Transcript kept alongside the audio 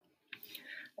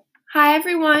Hi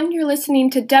everyone, you're listening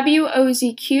to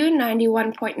wozq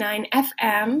 91.9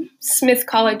 FM, Smith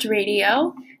College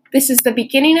Radio. This is the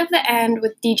beginning of the end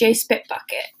with DJ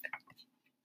Spitbucket.